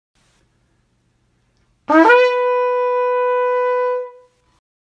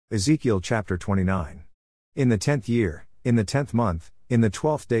Ezekiel chapter 29. In the 10th year, in the 10th month, in the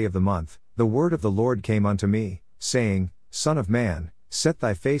 12th day of the month, the word of the Lord came unto me, saying, Son of man, set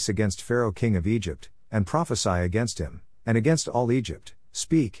thy face against Pharaoh king of Egypt, and prophesy against him, and against all Egypt.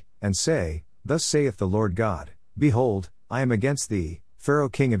 Speak, and say, Thus saith the Lord God, Behold, I am against thee, Pharaoh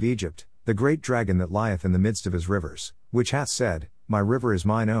king of Egypt, the great dragon that lieth in the midst of his rivers, which hath said, My river is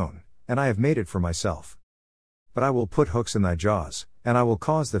mine own, and I have made it for myself. But I will put hooks in thy jaws, and I will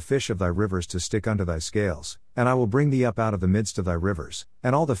cause the fish of thy rivers to stick unto thy scales, and I will bring thee up out of the midst of thy rivers,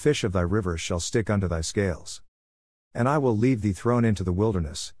 and all the fish of thy rivers shall stick unto thy scales. And I will leave thee thrown into the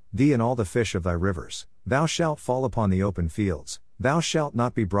wilderness, thee and all the fish of thy rivers. Thou shalt fall upon the open fields, thou shalt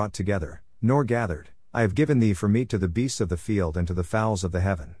not be brought together, nor gathered. I have given thee for meat to the beasts of the field and to the fowls of the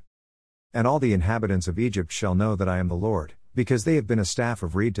heaven. And all the inhabitants of Egypt shall know that I am the Lord, because they have been a staff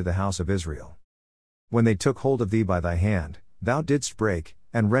of reed to the house of Israel. When they took hold of thee by thy hand, thou didst break,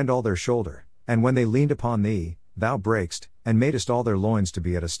 and rend all their shoulder, and when they leaned upon thee, thou brakest, and madest all their loins to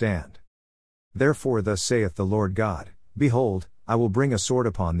be at a stand. Therefore thus saith the Lord God, Behold, I will bring a sword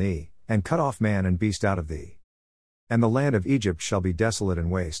upon thee, and cut off man and beast out of thee. And the land of Egypt shall be desolate and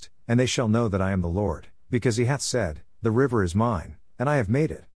waste, and they shall know that I am the Lord, because he hath said, The river is mine, and I have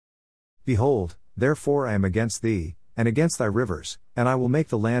made it. Behold, therefore I am against thee, and against thy rivers, and I will make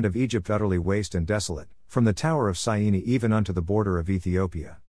the land of Egypt utterly waste and desolate, from the tower of Syene even unto the border of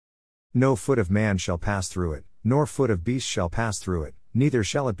Ethiopia. No foot of man shall pass through it, nor foot of beast shall pass through it, neither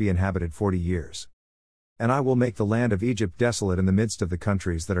shall it be inhabited 40 years. And I will make the land of Egypt desolate in the midst of the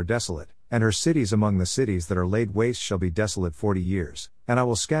countries that are desolate, and her cities among the cities that are laid waste shall be desolate 40 years, and I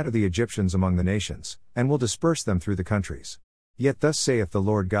will scatter the Egyptians among the nations, and will disperse them through the countries. Yet thus saith the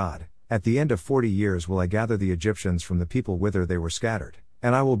Lord God, At the end of 40 years will I gather the Egyptians from the people whither they were scattered,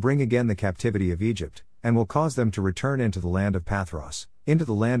 and I will bring again the captivity of Egypt, and will cause them to return into the land of Pathros, into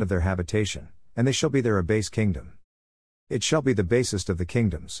the land of their habitation, and they shall be there a base kingdom. It shall be the basest of the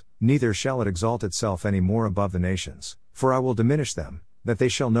kingdoms, neither shall it exalt itself any more above the nations, for I will diminish them, that they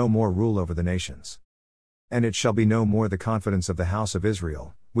shall no more rule over the nations. And it shall be no more the confidence of the house of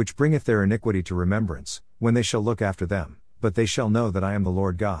Israel, which bringeth their iniquity to remembrance, when they shall look after them, but they shall know that I am the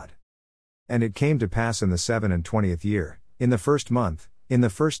Lord God. And it came to pass in the 27th year, in the 1st month, in the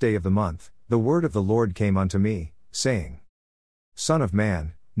 1st day of the month, the word of the Lord came unto me, saying, Son of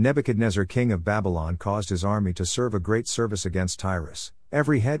man, Nebuchadnezzar king of Babylon caused his army to serve a great service against Tyrus.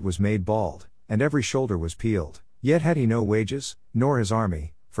 Every head was made bald, and every shoulder was peeled, yet had he no wages, nor his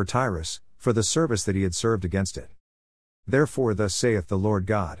army, for Tyrus, for the service that he had served against it. Therefore thus saith the Lord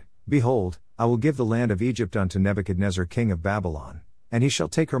God, Behold, I will give the land of Egypt unto Nebuchadnezzar king of Babylon, and he shall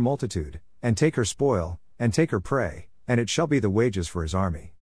take her multitude, and take her spoil, and take her prey, and it shall be the wages for his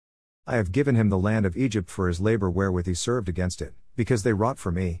army. I have given him the land of Egypt for his labor wherewith he served against it, because they wrought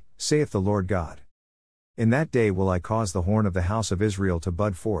for me, saith the Lord God. In that day will I cause the horn of the house of Israel to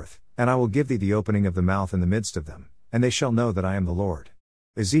bud forth, and I will give thee the opening of the mouth in the midst of them, and they shall know that I am the Lord.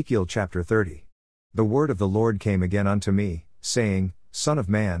 Ezekiel chapter 30. The word of the Lord came again unto me, saying, Son of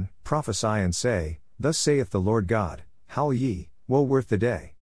man, prophesy and say, Thus saith the Lord God, Howl ye, woe worth the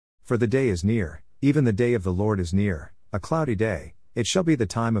day. For the day is near, even the day of the Lord is near, a cloudy day, it shall be the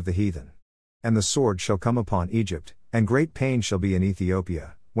time of the heathen. And the sword shall come upon Egypt, and great pain shall be in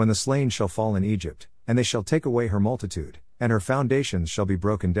Ethiopia, when the slain shall fall in Egypt, and they shall take away her multitude, and her foundations shall be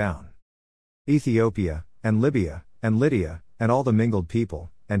broken down. Ethiopia, and Libya, and Lydia, and all the mingled people,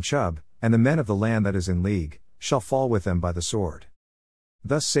 and Chub, and the men of the land that is in league, shall fall with them by the sword.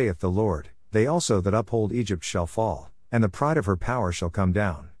 Thus saith the Lord, They also that uphold Egypt shall fall, and the pride of her power shall come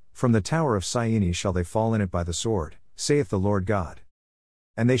down, from the tower of Syene shall they fall in it by the sword, saith the Lord God.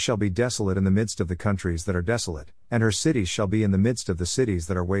 And they shall be desolate in the midst of the countries that are desolate, and her cities shall be in the midst of the cities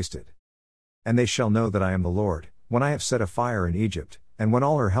that are wasted. And they shall know that I am the Lord, when I have set a fire in Egypt, and when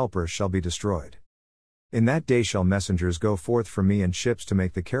all her helpers shall be destroyed. In that day shall messengers go forth from me in ships to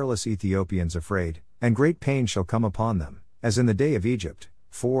make the careless Ethiopians afraid, and great pain shall come upon them, as in the day of Egypt,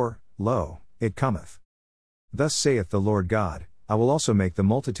 for, lo, it cometh. Thus saith the Lord God, I will also make the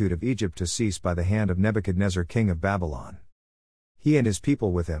multitude of Egypt to cease by the hand of Nebuchadnezzar king of Babylon. He and his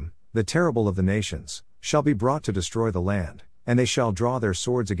people with him, the terrible of the nations, shall be brought to destroy the land, and they shall draw their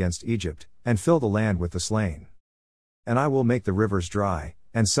swords against Egypt, and fill the land with the slain. And I will make the rivers dry,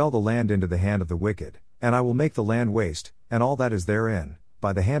 and sell the land into the hand of the wicked, and I will make the land waste, and all that is therein,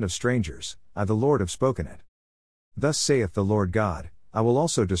 by the hand of strangers. I the Lord have spoken it. Thus saith the Lord God, I will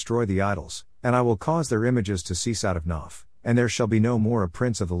also destroy the idols, and I will cause their images to cease out of Noph, and there shall be no more a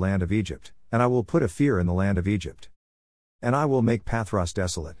prince of the land of Egypt, and I will put a fear in the land of Egypt. And I will make Pathros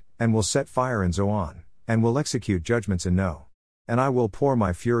desolate, and will set fire in Zoan, and will execute judgments in No. And I will pour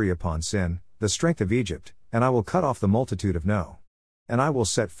my fury upon Sin, the strength of Egypt, and I will cut off the multitude of No. And I will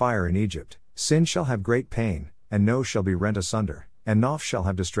set fire in Egypt, Sin shall have great pain, and No shall be rent asunder, and Noph shall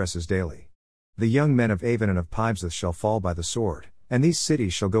have distresses daily. The young men of Avon and of Pibeseth shall fall by the sword, and these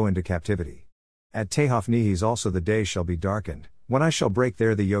cities shall go into captivity. At Tahaphnehes also the day shall be darkened, when I shall break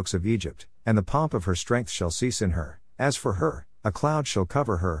there the yokes of Egypt, and the pomp of her strength shall cease in her. As for her, a cloud shall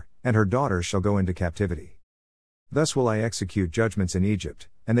cover her, and her daughters shall go into captivity. Thus will I execute judgments in Egypt,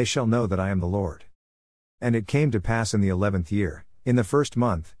 and they shall know that I am the Lord. And it came to pass in the 11th year, in the 1st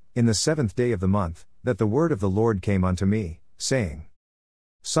month, in the 7th day of the month, that the word of the Lord came unto me, saying,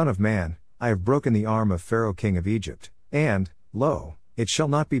 Son of man, I have broken the arm of Pharaoh king of Egypt, and, lo, it shall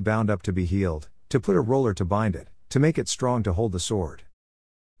not be bound up to be healed, to put a roller to bind it, to make it strong to hold the sword.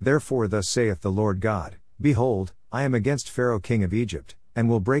 Therefore thus saith the Lord God, Behold, I am against Pharaoh king of Egypt, and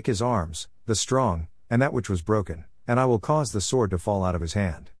will break his arms, the strong, and that which was broken, and I will cause the sword to fall out of his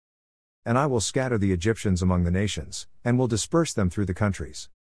hand. And I will scatter the Egyptians among the nations, and will disperse them through the countries.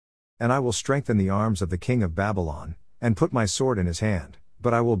 And I will strengthen the arms of the king of Babylon, and put my sword in his hand,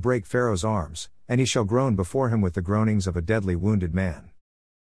 but I will break Pharaoh's arms, and he shall groan before him with the groanings of a deadly wounded man.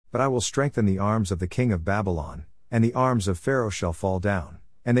 But I will strengthen the arms of the king of Babylon, and the arms of Pharaoh shall fall down,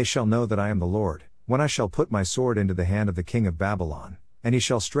 and they shall know that I am the Lord, when I shall put my sword into the hand of the king of Babylon, and he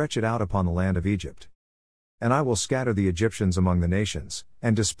shall stretch it out upon the land of Egypt. And I will scatter the Egyptians among the nations,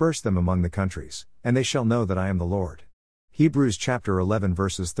 and disperse them among the countries, and they shall know that I am the Lord. Hebrews chapter 11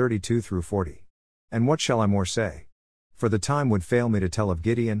 verses 32 through 40. And what shall I more say? For the time would fail me to tell of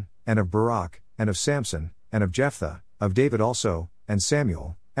Gideon, and of Barak, and of Samson, and of Jephthah, of David also, and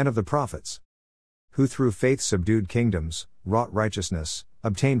Samuel, and of the prophets, who through faith subdued kingdoms, wrought righteousness,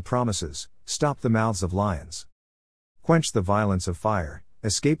 obtained promises, stopped the mouths of lions, quenched the violence of fire,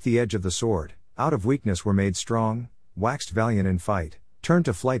 escaped the edge of the sword, out of weakness were made strong, waxed valiant in fight, turned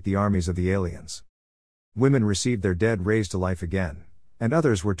to flight the armies of the aliens. Women received their dead raised to life again, and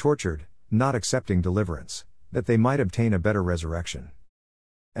others were tortured, not accepting deliverance, that they might obtain a better resurrection.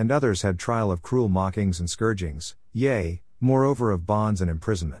 And others had trial of cruel mockings and scourgings, yea, moreover of bonds and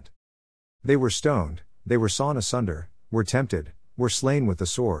imprisonment. They were stoned, they were sawn asunder, were tempted, were slain with the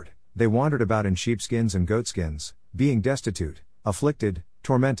sword, they wandered about in sheepskins and goatskins, being destitute, afflicted,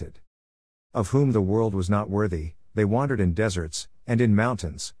 tormented. Of whom the world was not worthy, they wandered in deserts, and in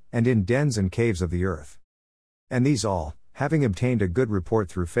mountains, and in dens and caves of the earth. And these all, having obtained a good report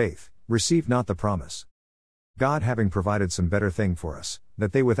through faith, received not the promise. God having provided some better thing for us,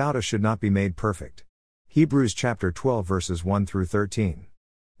 that they without us should not be made perfect. Hebrews chapter 12 verses 1 through 13.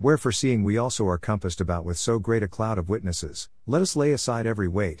 Wherefore seeing we also are compassed about with so great a cloud of witnesses, let us lay aside every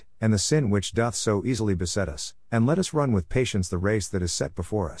weight, and the sin which doth so easily beset us, and let us run with patience the race that is set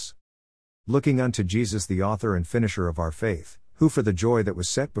before us. Looking unto Jesus the author and finisher of our faith, who for the joy that was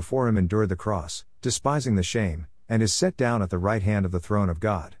set before him endured the cross, despising the shame, and is set down at the right hand of the throne of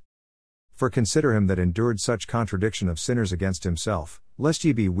God. For consider him that endured such contradiction of sinners against himself, lest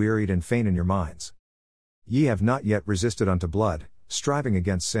ye be wearied and faint in your minds. Ye have not yet resisted unto blood, striving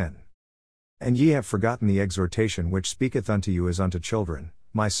against sin. And ye have forgotten the exhortation which speaketh unto you as unto children,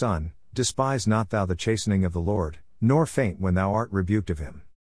 My son, despise not thou the chastening of the Lord, nor faint when thou art rebuked of him.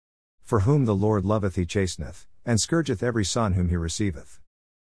 For whom the Lord loveth he chasteneth, and scourgeth every son whom he receiveth.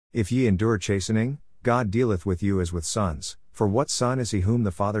 If ye endure chastening, God dealeth with you as with sons, for what son is he whom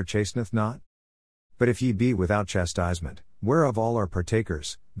the Father chasteneth not? But if ye be without chastisement, whereof all are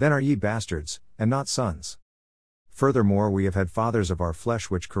partakers, then are ye bastards, and not sons. Furthermore we have had fathers of our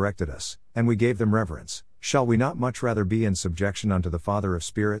flesh which corrected us, and we gave them reverence. Shall we not much rather be in subjection unto the Father of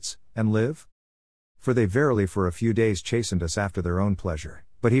spirits, and live? For they verily for a few days chastened us after their own pleasure,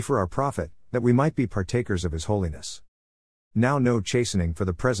 but he for our profit, that we might be partakers of his holiness. Now no chastening for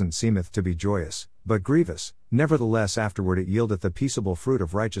the present seemeth to be joyous, but grievous, nevertheless afterward it yieldeth the peaceable fruit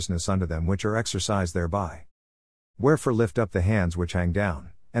of righteousness unto them which are exercised thereby. Wherefore lift up the hands which hang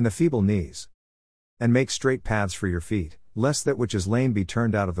down, and the feeble knees. And make straight paths for your feet, lest that which is lame be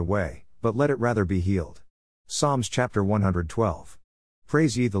turned out of the way, but let it rather be healed. Psalms chapter 112.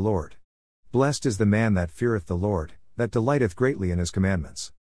 Praise ye the Lord. Blessed is the man that feareth the Lord, that delighteth greatly in his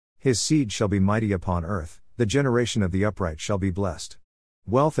commandments. His seed shall be mighty upon earth, the generation of the upright shall be blessed.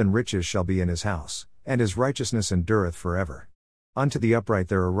 Wealth and riches shall be in his house, and his righteousness endureth forever. Unto the upright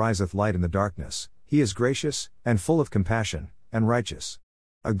there ariseth light in the darkness, he is gracious, and full of compassion, and righteous.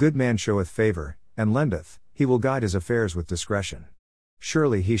 A good man showeth favor, and lendeth, he will guide his affairs with discretion.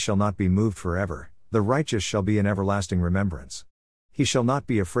 Surely he shall not be moved forever, the righteous shall be in everlasting remembrance. He shall not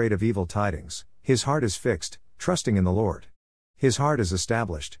be afraid of evil tidings, his heart is fixed, trusting in the Lord. His heart is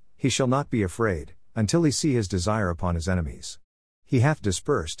established, he shall not be afraid, until he see his desire upon his enemies. He hath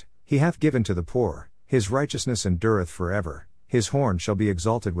dispersed, he hath given to the poor, his righteousness endureth forever, his horn shall be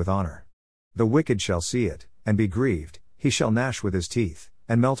exalted with honor. The wicked shall see it, and be grieved, he shall gnash with his teeth,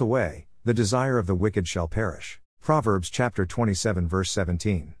 and melt away, the desire of the wicked shall perish. Proverbs chapter 27 verse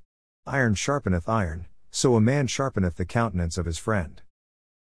 17. Iron sharpeneth iron, so a man sharpeneth the countenance of his friend.